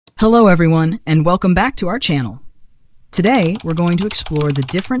Hello everyone, and welcome back to our channel. Today, we're going to explore the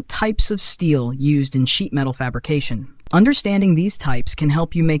different types of steel used in sheet metal fabrication. Understanding these types can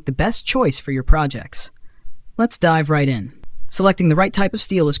help you make the best choice for your projects. Let's dive right in. Selecting the right type of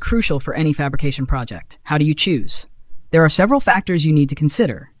steel is crucial for any fabrication project. How do you choose? There are several factors you need to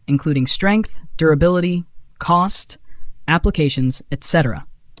consider, including strength, durability, cost, applications, etc.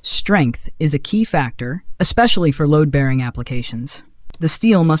 Strength is a key factor, especially for load-bearing applications. The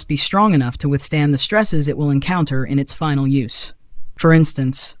steel must be strong enough to withstand the stresses it will encounter in its final use. For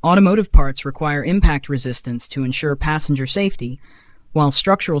instance, automotive parts require impact resistance to ensure passenger safety, while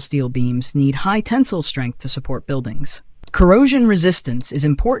structural steel beams need high tensile strength to support buildings. Corrosion resistance is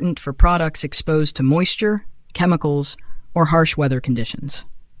important for products exposed to moisture, chemicals, or harsh weather conditions.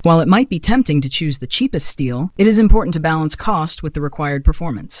 While it might be tempting to choose the cheapest steel, it is important to balance cost with the required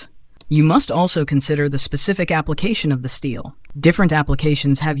performance. You must also consider the specific application of the steel. Different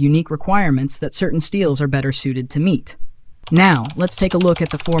applications have unique requirements that certain steels are better suited to meet. Now, let's take a look at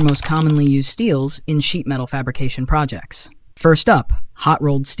the four most commonly used steels in sheet metal fabrication projects. First up,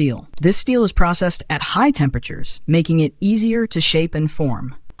 hot-rolled steel. This steel is processed at high temperatures, making it easier to shape and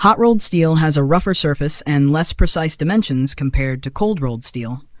form. Hot-rolled steel has a rougher surface and less precise dimensions compared to cold-rolled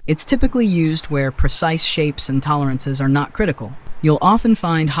steel. It's typically used where precise shapes and tolerances are not critical. You'll often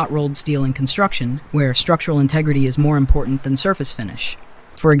find hot-rolled steel in construction, where structural integrity is more important than surface finish.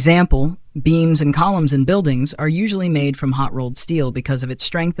 For example, beams and columns in buildings are usually made from hot-rolled steel because of its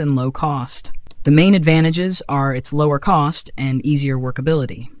strength and low cost. The main advantages are its lower cost and easier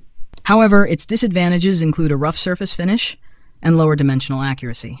workability. However, its disadvantages include a rough surface finish and lower dimensional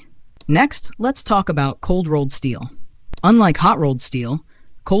accuracy. Next, let's talk about cold-rolled steel. Unlike hot-rolled steel,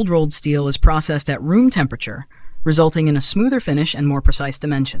 cold-rolled steel is processed at room temperature, resulting in a smoother finish and more precise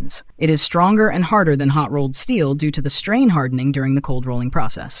dimensions. It is stronger and harder than hot-rolled steel due to the strain hardening during the cold rolling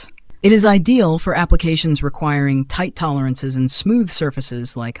process. It is ideal for applications requiring tight tolerances and smooth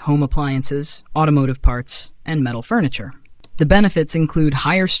surfaces like home appliances, automotive parts, and metal furniture. The benefits include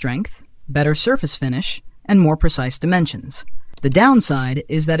higher strength, better surface finish, and more precise dimensions. The downside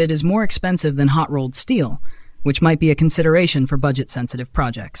is that it is more expensive than hot-rolled steel, which might be a consideration for budget-sensitive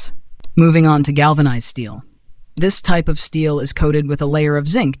projects. Moving on to galvanized steel. This type of steel is coated with a layer of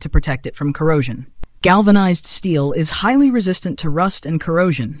zinc to protect it from corrosion. Galvanized steel is highly resistant to rust and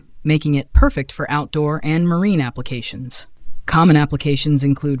corrosion, making it perfect for outdoor and marine applications. Common applications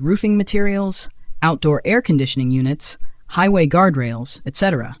include roofing materials, outdoor air conditioning units, highway guardrails,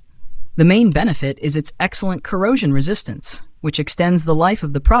 etc. The main benefit is its excellent corrosion resistance, which extends the life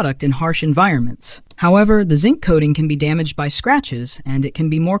of the product in harsh environments. However, the zinc coating can be damaged by scratches, and it can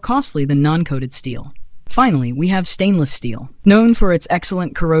be more costly than non-coated steel. Finally, we have stainless steel. Known for its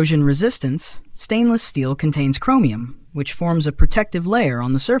excellent corrosion resistance, stainless steel contains chromium, which forms a protective layer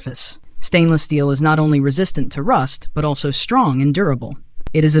on the surface. Stainless steel is not only resistant to rust, but also strong and durable.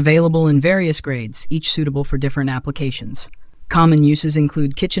 It is available in various grades, each suitable for different applications. Common uses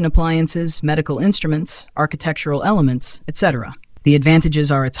include kitchen appliances, medical instruments, architectural elements, etc. The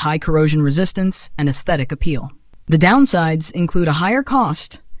advantages are its high corrosion resistance and aesthetic appeal. The downsides include a higher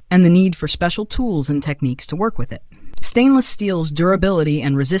cost and the need for special tools and techniques to work with it. Stainless steel's durability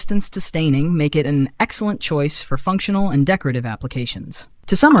and resistance to staining make it an excellent choice for functional and decorative applications.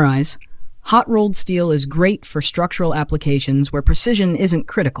 To summarize, hot-rolled steel is great for structural applications where precision isn't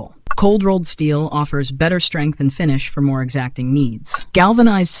critical. Cold-rolled steel offers better strength and finish for more exacting needs.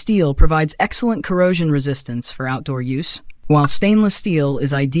 Galvanized steel provides excellent corrosion resistance for outdoor use, while stainless steel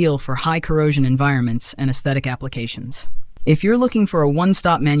is ideal for high corrosion environments and aesthetic applications. If you're looking for a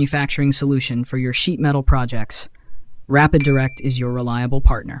one-stop manufacturing solution for your sheet metal projects, RapidDirect is your reliable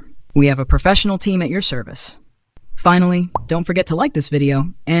partner. We have a professional team at your service. Finally, don't forget to like this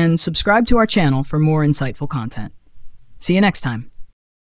video and subscribe to our channel for more insightful content. See you next time.